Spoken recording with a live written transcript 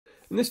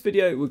In this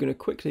video, we're going to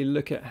quickly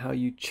look at how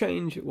you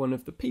change one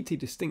of the PT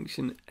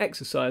Distinction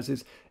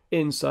exercises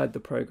inside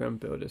the program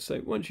builder.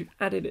 So once you've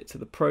added it to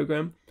the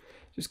program,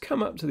 just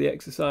come up to the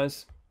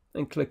exercise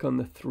and click on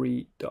the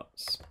three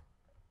dots.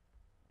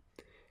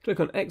 Click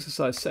on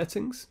exercise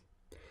settings.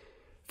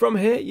 From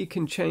here, you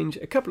can change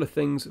a couple of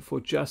things for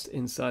just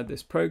inside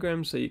this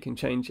program. So you can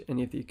change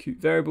any of the acute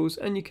variables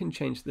and you can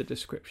change the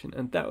description,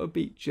 and that would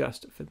be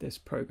just for this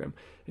program.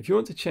 If you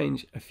want to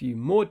change a few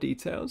more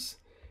details,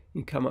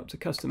 you come up to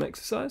custom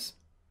exercise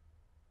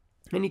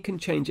and you can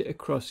change it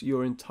across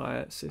your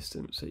entire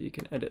system. So you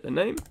can edit the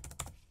name,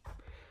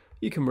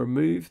 you can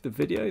remove the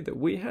video that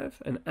we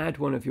have and add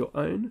one of your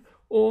own,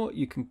 or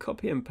you can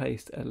copy and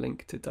paste a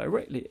link to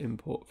directly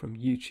import from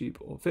YouTube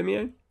or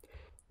Vimeo.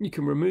 You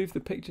can remove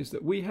the pictures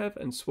that we have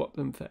and swap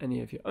them for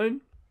any of your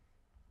own.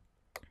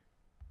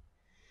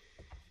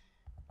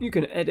 You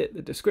can edit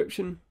the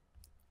description.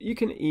 You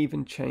can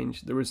even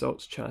change the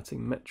results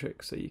charting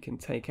metric, so you can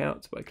take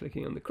out by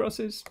clicking on the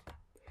crosses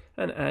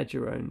and add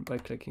your own by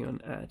clicking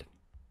on add.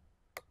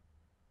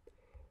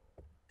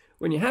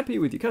 When you're happy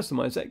with your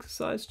customized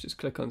exercise, just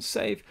click on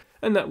save,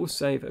 and that will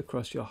save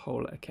across your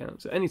whole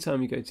account. So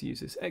anytime you go to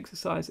use this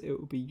exercise, it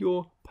will be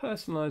your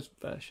personalized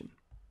version.